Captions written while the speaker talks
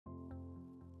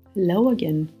Hello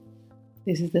again.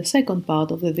 This is the second part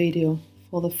of the video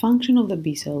for the function of the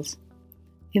B cells.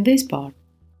 In this part,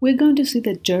 we're going to see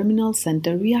the germinal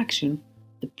center reaction,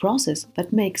 the process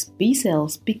that makes B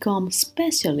cells become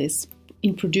specialists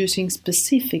in producing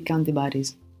specific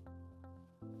antibodies.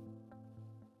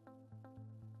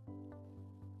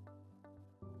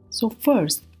 So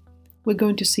first, we're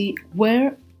going to see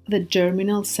where the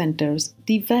germinal centers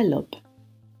develop.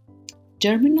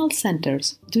 Germinal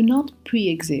centers do not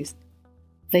pre-exist.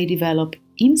 They develop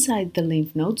inside the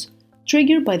lymph nodes,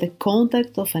 triggered by the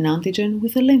contact of an antigen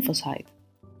with a lymphocyte.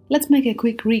 Let's make a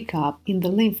quick recap in the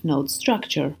lymph node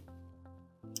structure.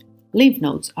 Lymph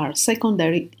nodes are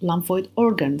secondary lymphoid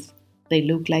organs. They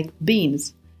look like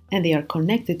beans, and they are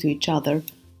connected to each other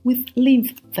with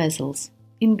lymph vessels,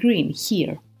 in green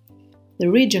here. The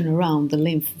region around the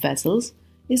lymph vessels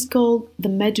is called the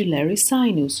medullary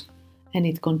sinus, and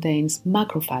it contains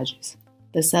macrophages,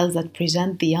 the cells that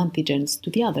present the antigens to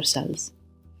the other cells.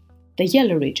 The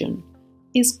yellow region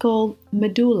is called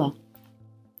medulla,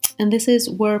 and this is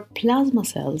where plasma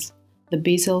cells, the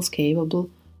B cells capable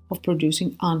of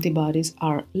producing antibodies,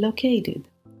 are located.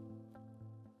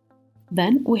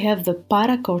 Then we have the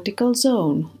paracortical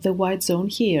zone, the white zone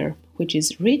here, which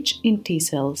is rich in T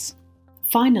cells.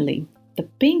 Finally, the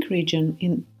pink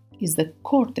region is the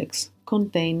cortex,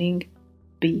 containing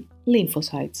B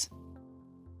lymphocytes.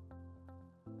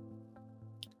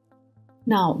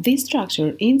 Now, this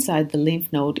structure inside the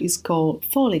lymph node is called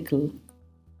follicle.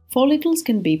 Follicles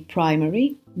can be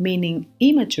primary, meaning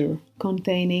immature,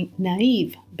 containing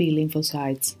naive B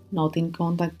lymphocytes, not in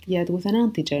contact yet with an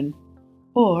antigen,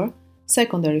 or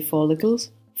secondary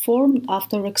follicles formed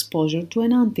after exposure to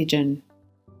an antigen.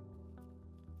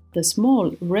 The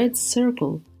small red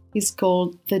circle is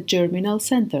called the germinal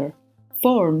center,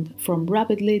 formed from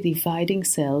rapidly dividing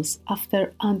cells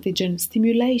after antigen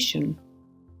stimulation.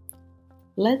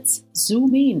 Let's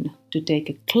zoom in to take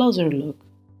a closer look.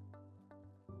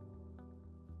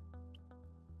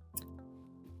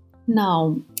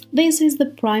 Now, this is the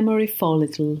primary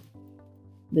follicle.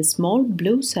 The small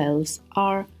blue cells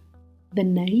are the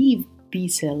naive B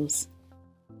cells,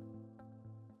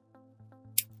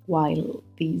 while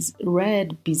these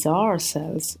red bizarre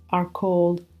cells are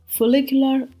called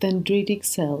follicular dendritic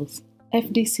cells,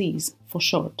 FDCs for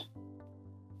short.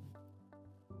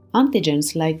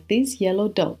 Antigens like this yellow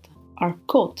dot are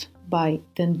caught by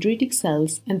dendritic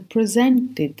cells and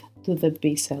presented to the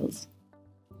B cells.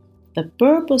 The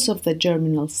purpose of the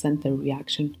germinal center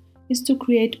reaction is to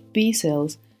create B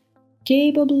cells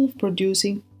capable of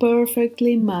producing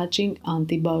perfectly matching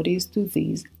antibodies to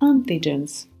these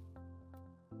antigens.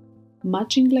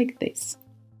 Matching like this.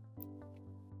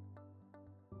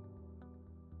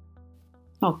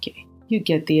 Okay, you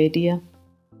get the idea.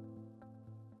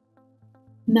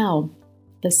 Now,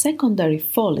 the secondary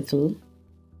follicle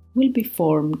will be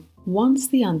formed once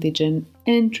the antigen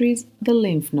enters the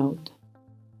lymph node.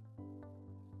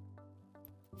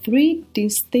 3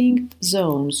 distinct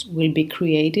zones will be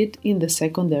created in the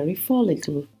secondary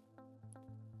follicle.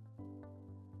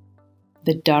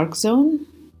 The dark zone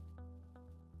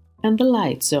and the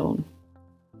light zone.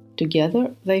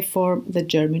 Together they form the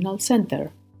germinal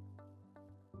center.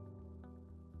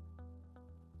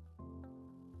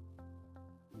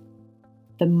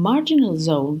 The marginal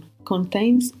zone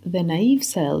contains the naive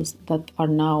cells that are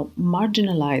now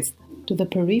marginalized to the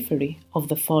periphery of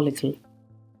the follicle.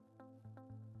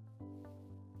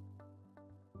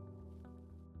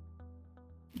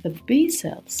 The B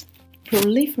cells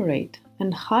proliferate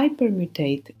and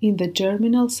hypermutate in the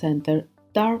germinal center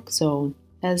dark zone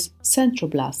as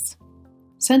centroblasts.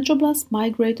 Centroblasts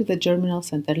migrate to the germinal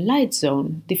center light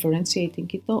zone,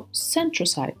 differentiating into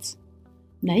centrocytes.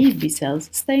 Naive B cells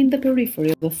stay in the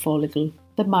periphery of the follicle,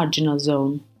 the marginal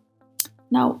zone.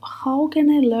 Now, how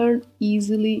can I learn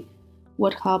easily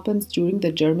what happens during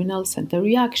the germinal center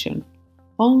reaction?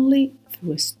 Only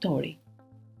through a story.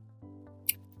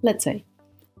 Let's say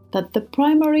that the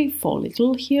primary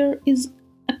follicle here is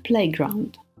a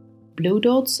playground. Blue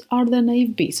dots are the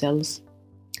naive B cells.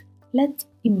 Let's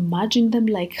imagine them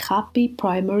like happy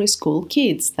primary school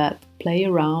kids that play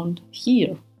around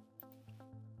here.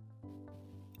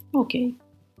 Okay.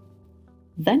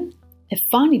 Then a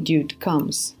funny dude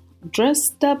comes,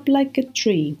 dressed up like a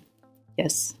tree.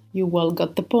 Yes, you well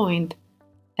got the point.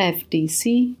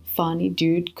 FDC, funny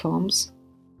dude comes,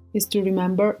 is to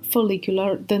remember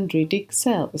follicular dendritic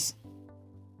cells.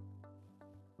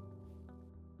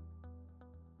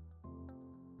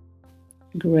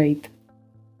 Great.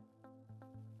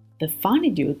 The funny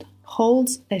dude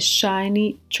holds a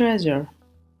shiny treasure,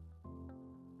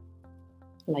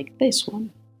 like this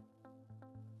one.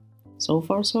 So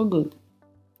far, so good.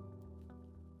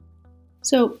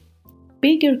 So,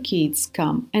 bigger kids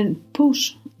come and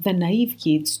push the naive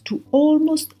kids to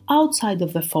almost outside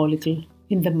of the follicle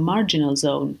in the marginal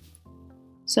zone.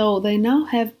 So they now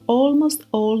have almost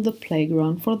all the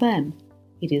playground for them.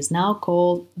 It is now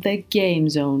called the game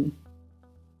zone.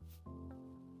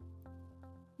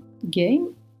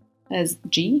 Game as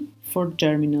G for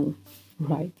germinal,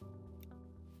 right?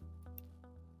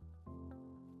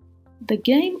 The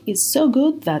game is so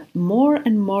good that more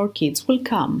and more kids will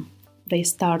come. They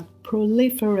start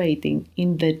proliferating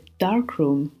in the dark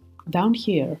room down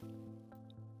here,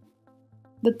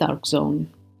 the dark zone.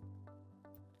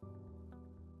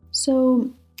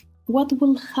 So, what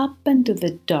will happen to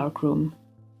the dark room?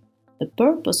 The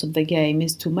purpose of the game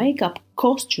is to make up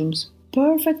costumes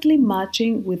perfectly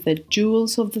matching with the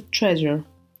jewels of the treasure.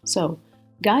 So,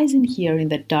 guys in here in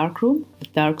the dark room, the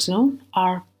dark zone,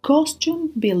 are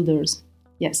costume builders.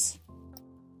 Yes.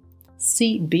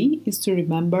 CB is to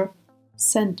remember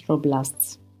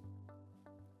centroblasts.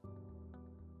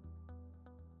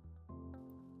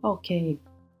 Okay.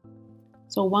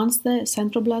 So once the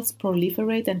centroblasts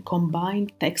proliferate and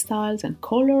combine textiles and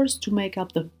colors to make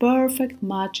up the perfect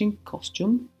matching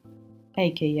costume,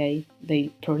 aka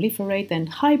they proliferate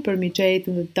and hypermutate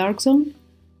in the dark zone,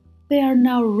 they are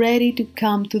now ready to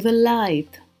come to the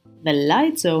light. The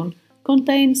light zone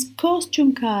contains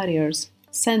costume carriers,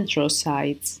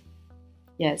 centrocytes.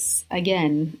 Yes,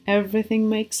 again, everything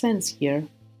makes sense here.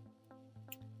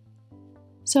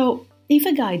 So, if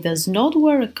a guy does not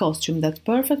wear a costume that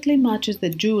perfectly matches the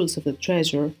jewels of the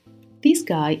treasure, this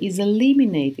guy is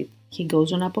eliminated. He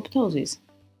goes on apoptosis.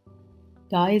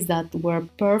 Guys that wear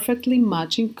perfectly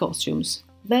matching costumes,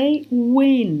 they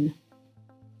win.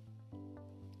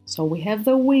 So we have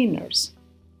the winners.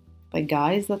 The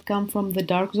guys that come from the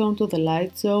dark zone to the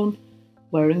light zone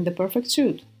wearing the perfect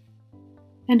suit.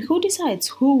 And who decides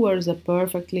who wears a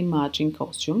perfectly matching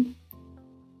costume?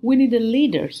 We need a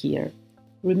leader here.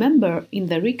 Remember, in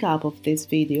the recap of this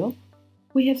video,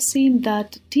 we have seen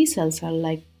that T cells are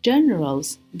like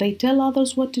generals. They tell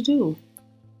others what to do.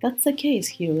 That's the case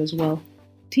here as well.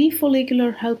 T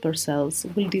follicular helper cells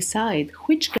will decide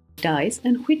which guy dies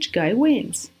and which guy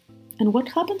wins. And what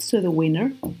happens to the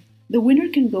winner? The winner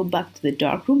can go back to the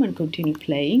dark room and continue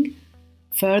playing,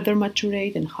 further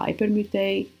maturate and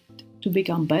hypermutate to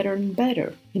become better and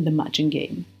better in the matching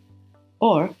game.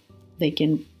 Or they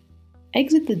can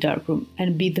exit the darkroom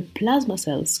and be the plasma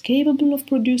cells capable of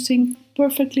producing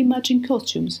perfectly matching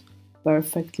costumes,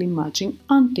 perfectly matching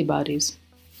antibodies.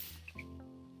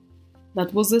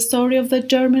 That was the story of the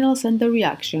germinals and the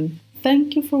reaction.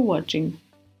 Thank you for watching.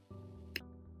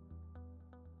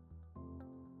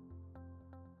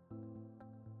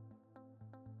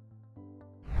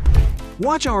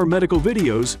 Watch our medical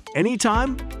videos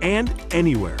anytime and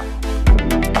anywhere.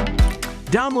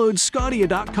 Download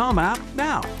sqadia.com app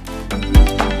now.